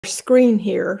screen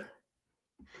here.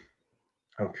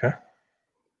 Okay.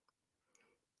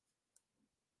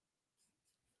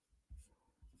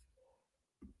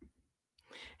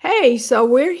 Hey, so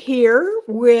we're here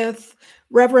with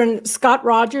Reverend Scott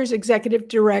Rogers, Executive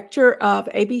Director of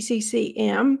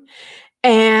ABCCM,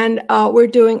 and we're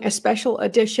doing a special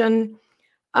edition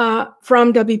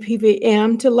from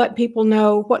WPVM to let people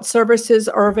know what services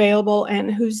are available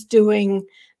and who's doing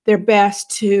their best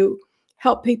to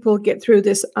help people get through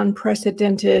this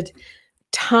unprecedented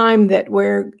time that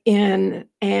we're in.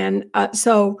 And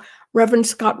so, Reverend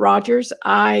Scott Rogers,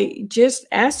 I just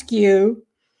asked you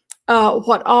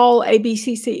what all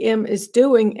ABCCM is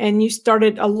doing, and you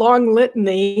started a long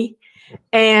litany,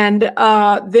 and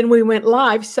then we went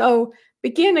live. So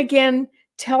begin again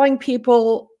telling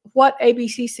people what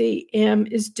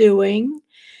ABCCM is doing,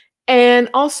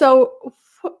 and also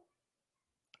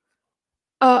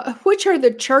which are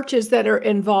the churches that are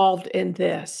involved in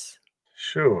this?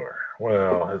 Sure.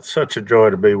 Well, it's such a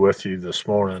joy to be with you this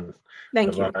morning,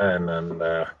 Thank you. Divine, and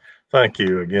thank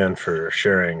you again for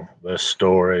sharing this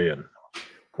story and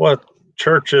what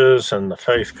churches and the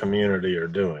faith community are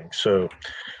doing. So,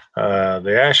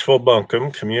 the Asheville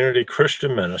Buncombe Community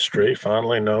Christian Ministry,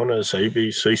 fondly known as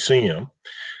ABCCM,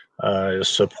 is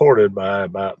supported by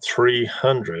about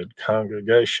 300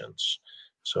 congregations.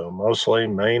 So, mostly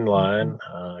mainline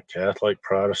Catholic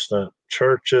Protestant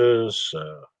churches,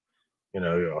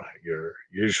 your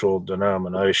usual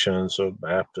denominations of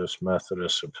Baptist,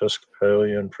 Methodist,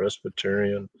 Episcopalian,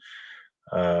 Presbyterian,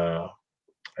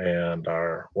 and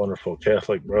our wonderful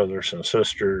Catholic brothers and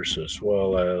sisters, as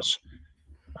well as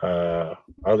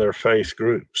other faith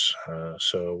groups.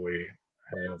 So we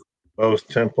have both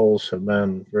temples have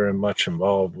been very much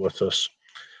involved with us.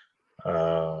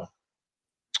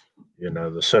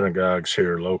 The synagogues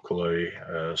here locally,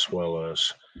 as well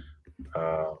as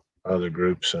other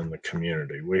groups in the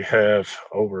community. We have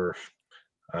over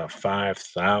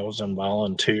 5,000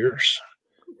 volunteers.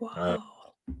 Wow.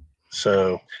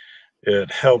 So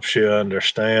it helps you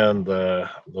understand the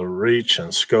reach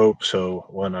and scope. So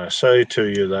when I say to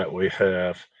you that we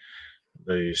have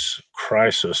these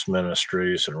crisis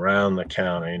ministries around the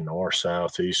county, north,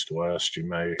 south, east, west, in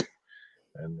the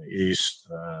east,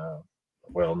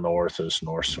 north is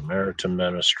North Samaritan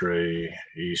Ministry,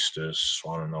 east is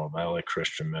Swannanoa Valley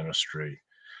Christian Ministry,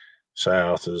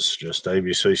 south is just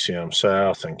ABCCM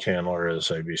South, and Candler is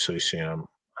ABCCM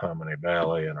Hominy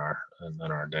Valley, and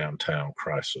then our downtown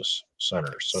crisis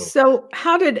center. So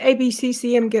how did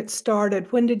ABCCM get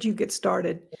started? When did you get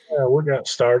started? We got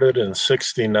started in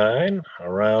 '69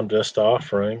 around just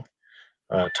offering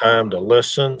time to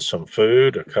listen, some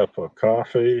food, a cup of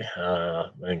coffee,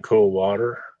 and cool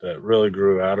water. That really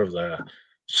grew out of the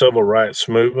civil rights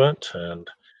movement, and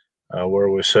where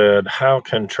we said, how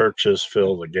can churches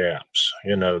fill the gaps?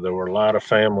 There were a lot of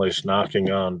families knocking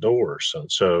on doors,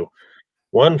 and so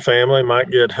one family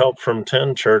might get help from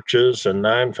 10 churches and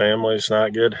 9 families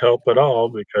not get help at all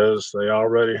because they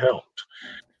already helped.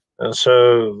 And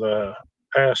so the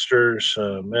pastors,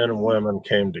 men and women,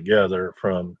 came together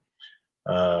from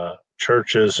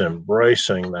churches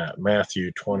embracing that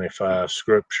Matthew 25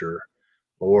 scripture,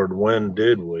 Lord, when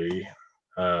did we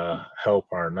help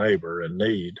our neighbor in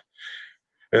need?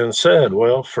 And said,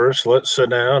 well, first let's sit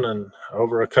down and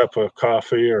over a cup of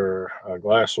coffee or a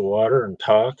glass of water and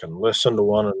talk and listen to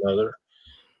one another,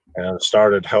 and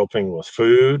started helping with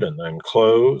food and then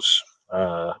clothes.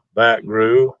 That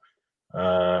grew,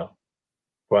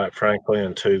 quite frankly,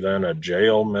 into then a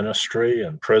jail ministry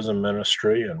and prison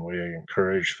ministry. And we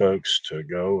encourage folks to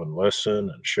go and listen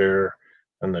and share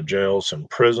in the jails and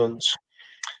prisons.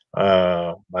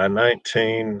 By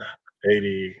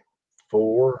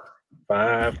 1984,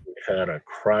 5, we had a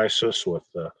crisis with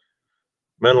the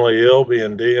mentally ill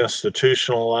being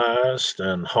deinstitutionalized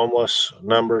and homeless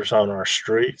numbers on our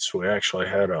streets. We actually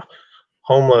had a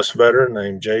homeless veteran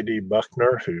named J.D.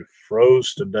 Buckner who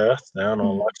froze to death down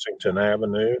on Lexington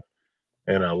Avenue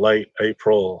in a late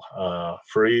April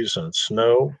freeze and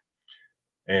snow.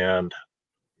 And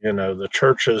the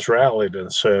churches rallied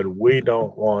and said, we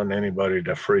don't want anybody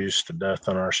to freeze to death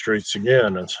on our streets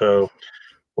again. And so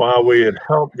while we had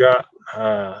helped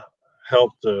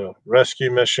the rescue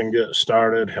mission get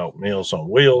started, helped Meals on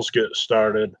Wheels get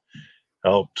started,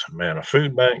 helped Man a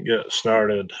Food Bank get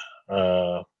started,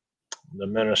 the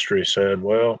ministry said,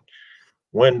 well,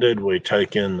 when did we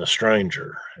take in the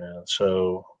stranger? And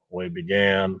so we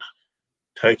began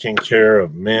taking care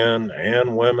of men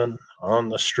and women on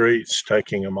the streets,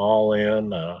 taking them all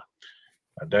in.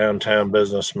 A downtown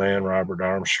businessman, Robert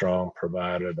Armstrong,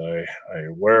 provided a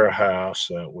warehouse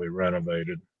that we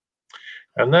renovated.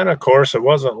 And then, of course, it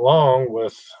wasn't long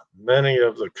with many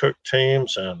of the cook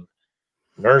teams and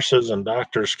nurses and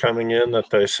doctors coming in that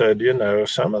they said, you know,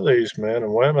 some of these men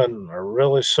and women are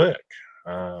really sick.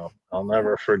 I'll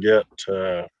never forget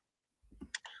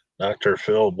Dr.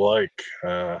 Phil Blake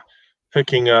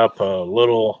picking up a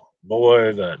little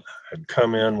boy that had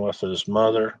come in with his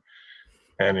mother.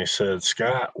 And he said,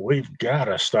 Scott, we've got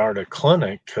to start a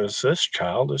clinic because this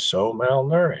child is so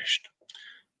malnourished.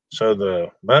 So the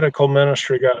medical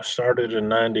ministry got started in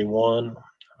 91.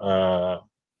 The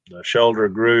shelter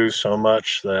grew so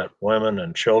much that women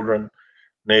and children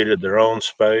needed their own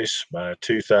space by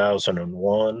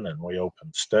 2001, and we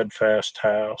opened Steadfast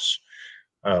House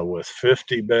with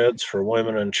 50 beds for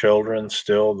women and children,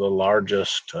 still the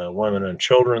largest women and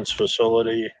children's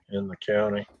facility in the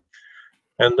county.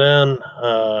 And then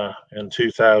in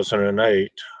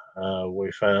 2008,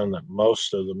 we found that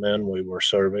most of the men we were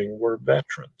serving were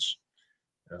veterans.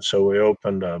 And so we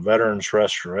opened Veterans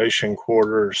Restoration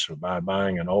Quarters by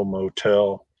buying an old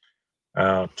motel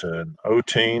out in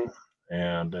Otine,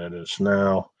 and it is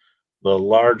now the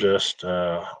largest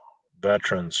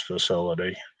veterans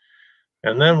facility.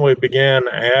 And then we began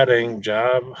adding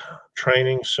job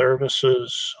training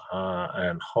services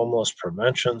and homeless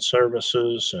prevention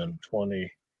services in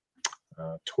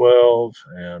 2012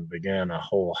 and began a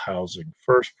whole Housing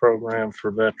First program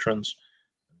for veterans.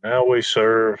 Now we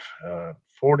serve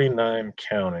 49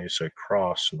 counties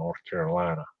across North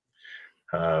Carolina.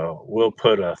 We'll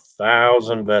put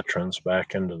 1,000 veterans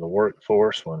back into the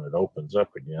workforce when it opens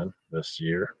up again this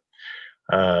year.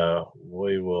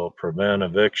 We will prevent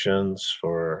evictions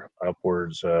for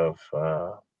upwards of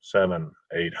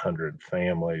 800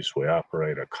 families. We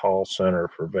operate a call center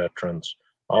for veterans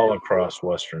all across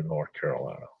Western North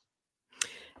Carolina.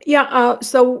 Yeah,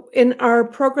 so in our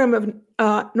program of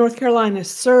North Carolina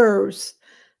Serves,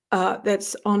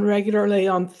 that's on regularly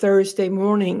on Thursday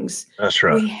mornings. That's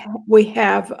right. We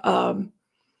have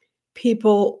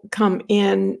people come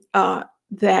in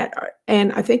that are,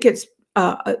 and I think it's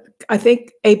I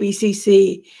think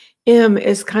ABCCM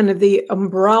is kind of the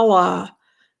umbrella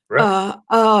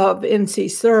of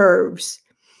NC Serves.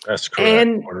 That's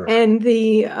correct. And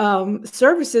the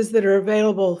services that are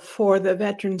available for the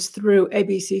veterans through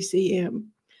ABCCM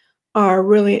are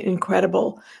really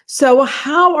incredible. So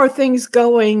how are things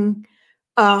going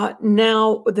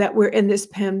now that we're in this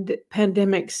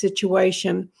pandemic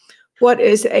situation? What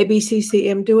is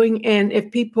ABCCM doing? And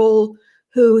if people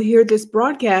who hear this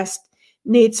broadcast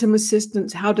need some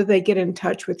assistance, how do they get in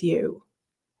touch with you?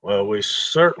 Well, we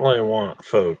certainly want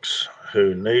folks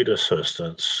who need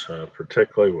assistance,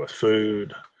 particularly with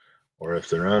food, or if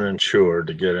they're uninsured,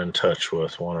 to get in touch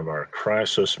with one of our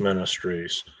crisis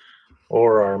ministries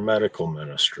or our medical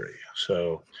ministry.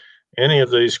 So any of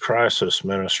these crisis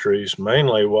ministries,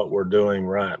 mainly what we're doing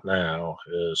right now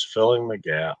is filling the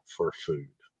gap for food.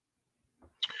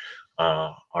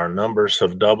 Our numbers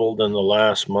have doubled in the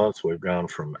last month. We've gone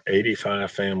from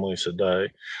 85 families a day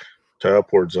to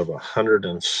upwards of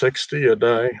 160 a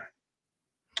day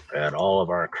at all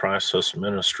of our crisis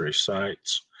ministry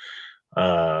sites,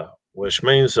 which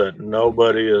means that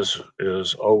nobody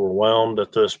is overwhelmed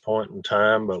at this point in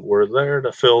time, but we're there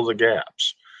to fill the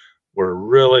gaps. We're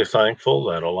really thankful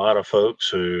that a lot of folks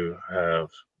who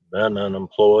have been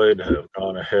unemployed have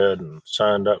gone ahead and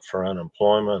signed up for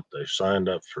unemployment. They've signed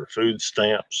up for food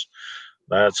stamps.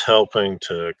 That's helping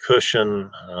to cushion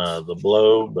the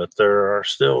blow, but there are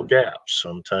still gaps.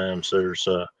 Sometimes there's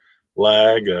a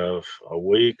lag of a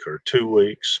week or 2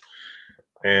 weeks.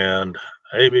 And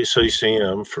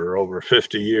ABCCM for over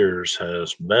 50 years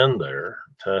has been there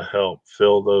to help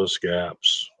fill those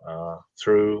gaps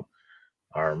through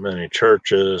our many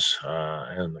churches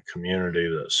and the community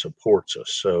that supports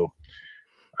us. So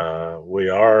we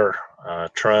are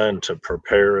trying to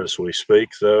prepare as we speak,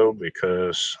 though,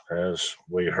 because as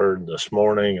we heard this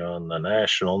morning on the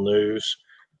national news,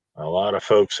 a lot of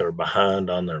folks are behind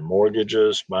on their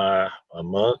mortgages by a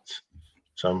month.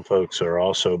 Some folks are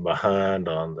also behind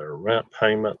on their rent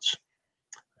payments.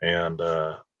 And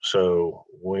so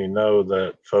we know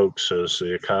that folks, as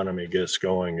the economy gets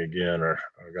going again, are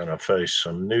going to face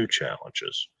some new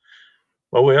challenges.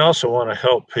 But we also want to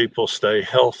help people stay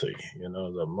healthy. You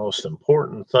know, the most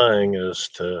important thing is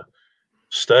to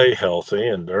stay healthy.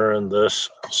 And during this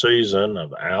season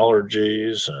of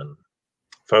allergies and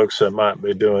folks that might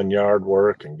be doing yard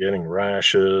work and getting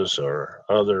rashes or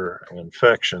other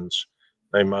infections,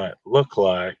 they might look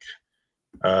like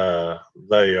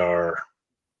they are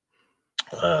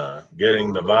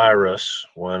getting the virus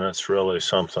when it's really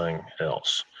something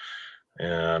else.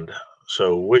 And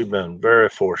So we've been very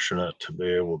fortunate to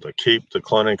be able to keep the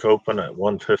clinic open at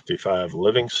 155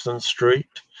 Livingston Street.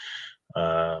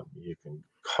 You can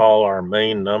call our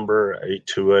main number,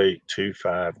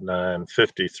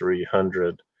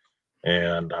 828-259-5300,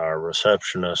 and our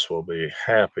receptionist will be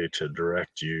happy to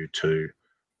direct you to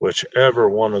whichever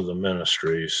one of the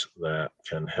ministries that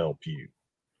can help you.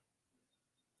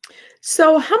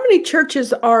 So how many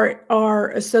churches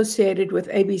are associated with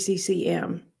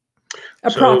ABCCM?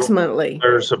 Approximately. So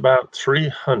there's about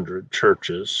 300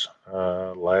 churches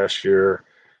last year,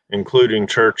 including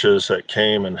churches that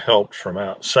came and helped from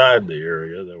outside the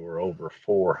area. There were over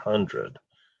 400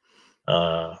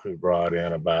 who brought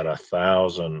in about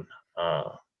 1,000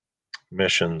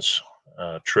 missions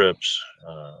trips,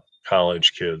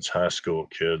 college kids, high school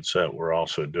kids that were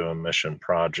also doing mission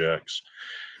projects.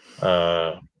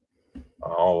 All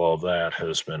of that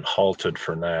has been halted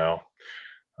for now.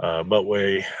 But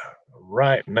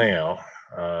right now,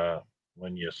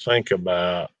 when you think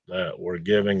about that, we're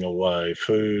giving away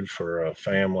food for a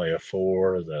family of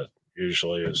four that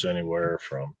usually is anywhere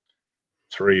from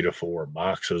 3 to 4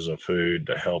 boxes of food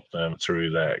to help them through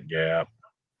that gap.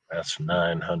 That's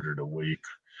 900 a week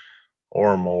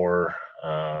or more.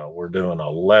 We're doing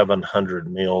 1,100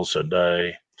 meals a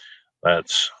day.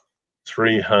 That's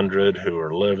 300 who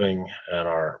are living at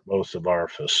both of our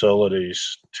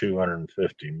facilities,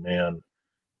 250 men,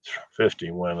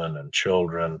 50 women and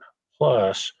children,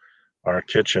 plus our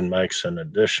kitchen makes an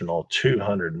additional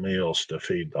 200 meals to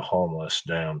feed the homeless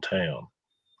downtown.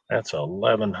 That's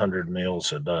 1,100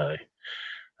 meals a day.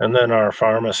 And then our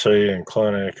pharmacy and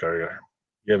clinic are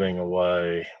giving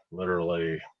away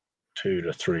literally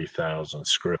 2,000 to 3,000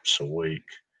 scripts a week.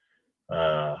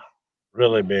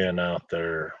 Really being out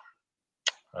there,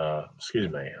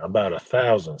 about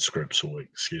 1,000 scripts a week,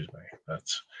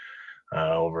 That's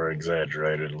over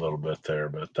exaggerated a little bit there,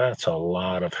 but that's a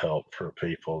lot of help for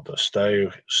people to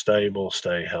stay stable,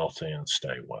 stay healthy, and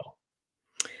stay well.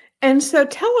 And so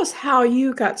tell us how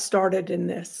you got started in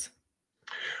this.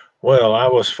 Well, I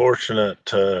was fortunate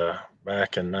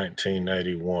back in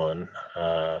 1981.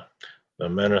 The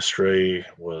ministry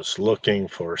was looking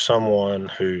for someone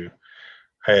who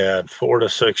had 4 to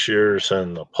 6 years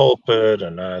in the pulpit,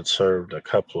 and I'd served a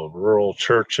couple of rural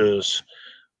churches.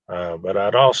 But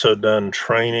I'd also done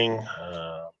training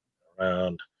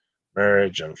around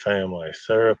marriage and family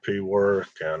therapy work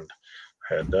and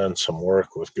had done some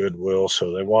work with Goodwill.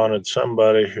 So they wanted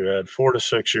somebody who had 4 to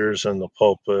 6 years in the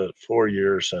pulpit, 4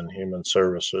 years in human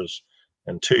services,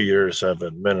 and 2 years of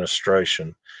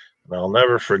administration. And I'll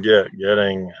never forget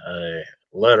getting a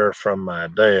letter from my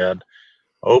dad,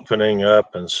 opening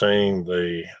up and seeing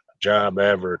the job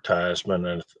advertisement.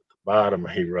 And at the bottom,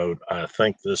 he wrote, "I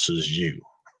think this is you."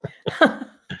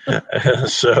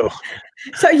 so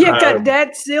you got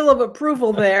Dad's seal of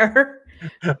approval there.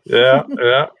 yeah.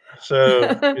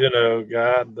 So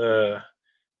God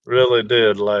really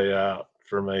did lay out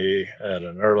for me at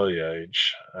an early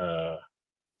age a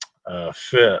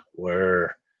fit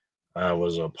where I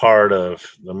was a part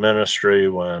of the ministry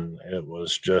when it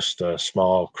was just a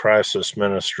small crisis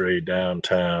ministry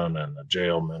downtown and a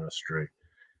jail ministry,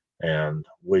 and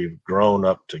we've grown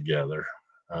up together.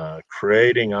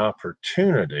 Creating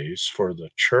opportunities for the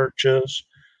churches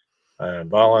and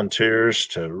volunteers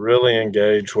to really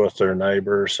engage with their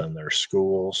neighbors and their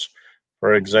schools.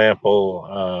 For example,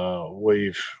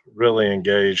 we've really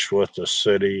engaged with the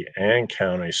city and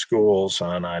county schools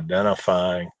on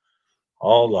identifying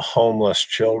all the homeless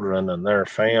children and their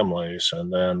families,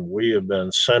 and then we have been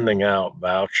sending out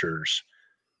vouchers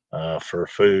for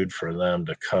food for them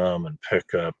to come and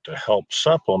pick up to help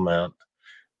supplement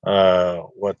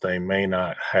what they may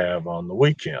not have on the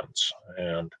weekends.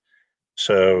 And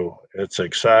so it's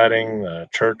exciting.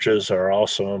 Churches are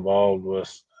also involved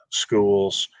with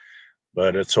schools,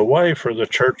 but it's a way for the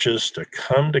churches to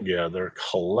come together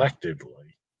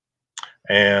collectively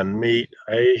and meet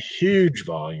a huge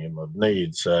volume of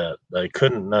needs that they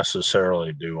couldn't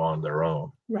necessarily do on their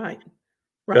own. Right.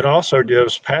 It also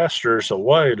gives pastors a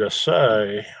way to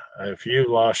say, if you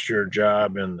lost your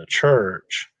job in the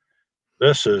church,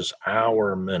 this is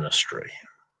our ministry.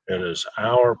 It is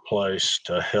our place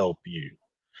to help you.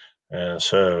 And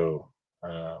so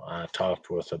I talked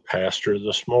with a pastor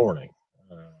this morning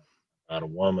about a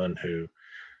woman who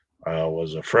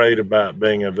was afraid about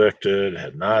being evicted,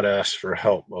 had not asked for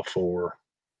help before.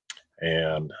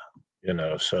 And,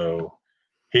 so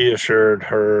he assured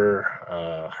her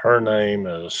her name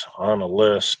is on a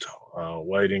list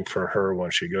waiting for her when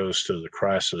she goes to the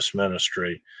crisis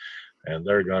ministry. And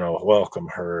they're going to welcome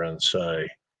her and say,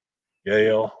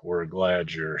 "Gail, we're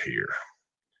glad you're here."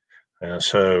 And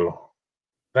so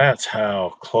that's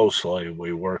how closely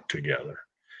we work together.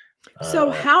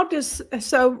 So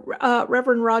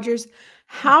Reverend Rogers,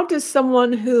 how does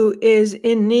someone who is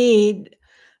in need,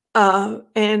 and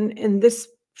in this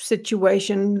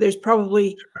situation, there's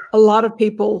probably a lot of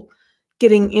people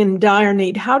getting in dire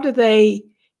need. How do they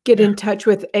get in touch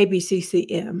with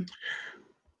ABCCM?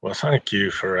 Well, thank you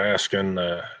for asking.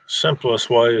 The simplest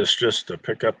way is just to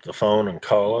pick up the phone and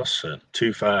call us at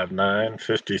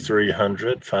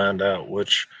 259-5300. Find out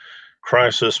which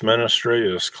crisis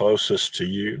ministry is closest to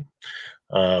you.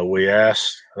 We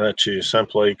ask that you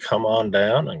simply come on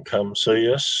down and come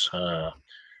see us.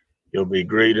 You'll be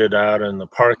greeted out in the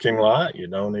parking lot. You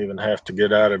don't even have to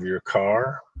get out of your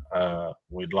car.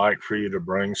 We'd like for you to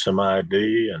bring some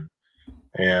ID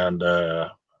and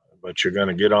but you're going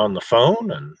to get on the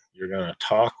phone and you're going to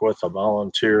talk with a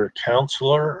volunteer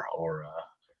counselor or a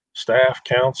staff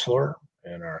counselor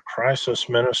in our crisis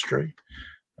ministry.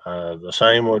 The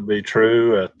same would be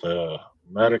true at the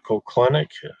medical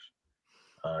clinic.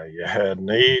 If you had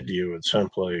need, you would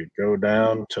simply go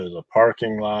down to the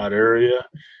parking lot area.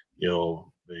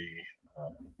 You'll be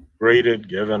greeted,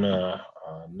 given a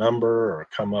number, or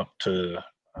come up to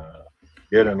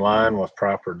get in line with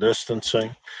proper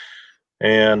distancing.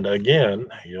 And again,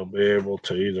 you'll be able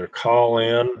to either call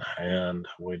in, and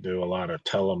we do a lot of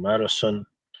telemedicine,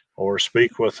 or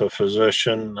speak with a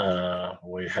physician.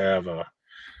 We have a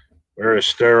very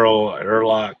sterile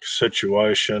airlock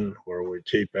situation where we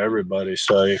keep everybody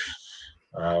safe,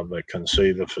 but can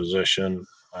see the physician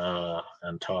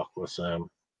and talk with them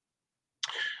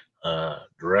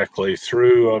directly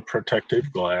through a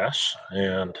protective glass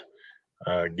and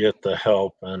get the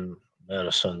help and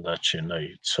medicine that you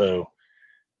need. So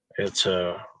it's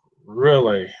a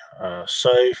really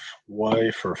safe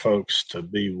way for folks to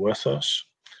be with us.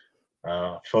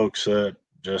 Folks that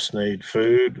just need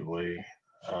food, we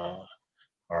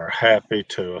are happy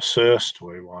to assist.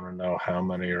 We want to know how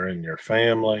many are in your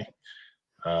family.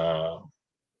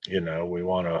 We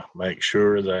want to make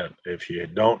sure that if you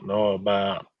don't know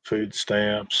about food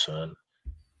stamps and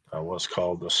what's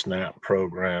called the SNAP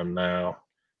program now,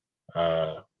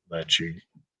 that you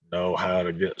know how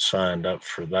to get signed up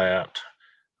for that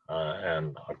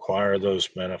and acquire those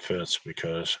benefits,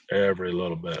 because every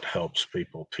little bit helps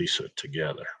people piece it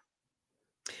together.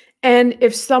 And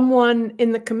if someone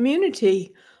in the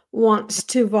community wants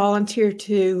to volunteer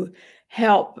to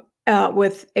help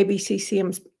with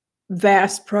ABCCM's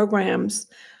vast programs,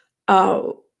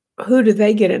 who do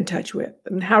they get in touch with,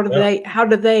 and how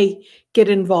do they get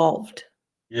involved?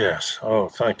 Yes. Oh,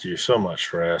 thank you so much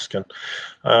for asking.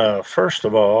 First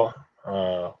of all,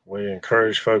 we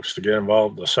encourage folks to get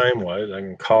involved the same way. They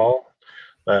can call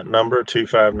that number,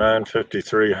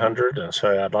 259-5300, and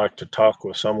say, I'd like to talk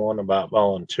with someone about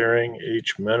volunteering.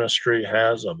 Each ministry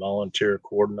has a volunteer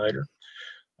coordinator.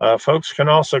 Folks can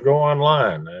also go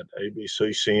online at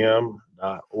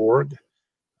ABCCM.org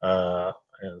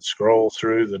and scroll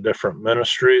through the different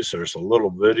ministries. There's a little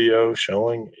video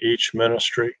showing each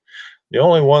ministry. The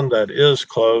only one that is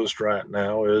closed right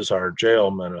now is our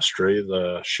jail ministry.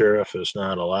 The sheriff is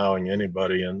not allowing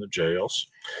anybody in the jails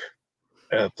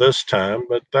at this time,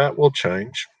 but that will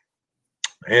change.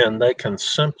 And they can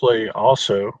simply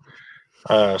also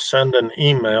send an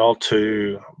email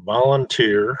to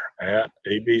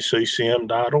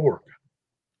volunteer@abccm.org.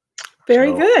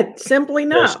 Very good. Simple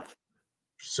enough. Yes,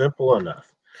 simple enough.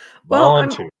 Well,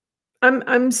 Volunteer.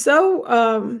 I'm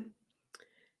so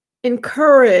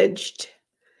encouraged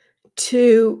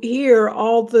to hear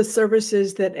all the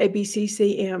services that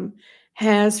ABCCM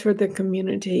has for the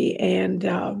community, and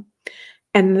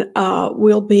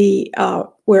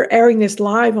we're airing this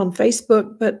live on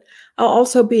Facebook, but I'll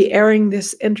also be airing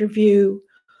this interview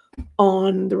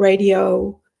on the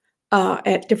radio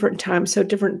at different times, so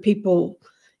different people.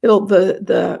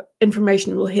 The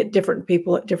information will hit different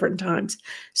people at different times.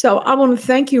 So I want to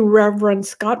thank you, Reverend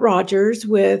Scott Rogers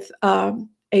with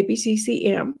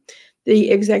ABCCM, the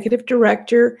Executive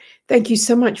Director. Thank you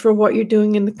so much for what you're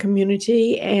doing in the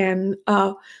community, and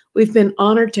we've been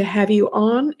honored to have you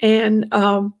on, and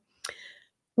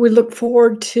we look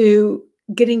forward to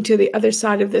getting to the other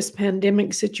side of this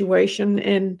pandemic situation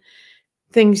and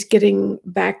things getting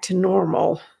back to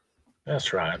normal.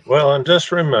 That's right. Well, and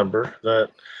just remember that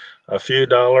a few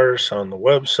dollars on the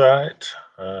website,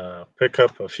 pick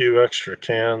up a few extra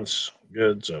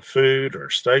goods of food or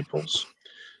staples.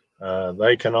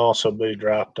 They can also be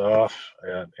dropped off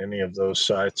at any of those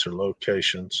sites or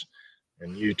locations,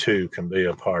 and you too can be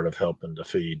a part of helping to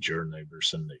feed your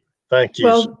neighbors in need. Thank you.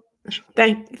 Well,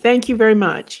 thank you very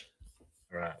much.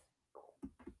 All right.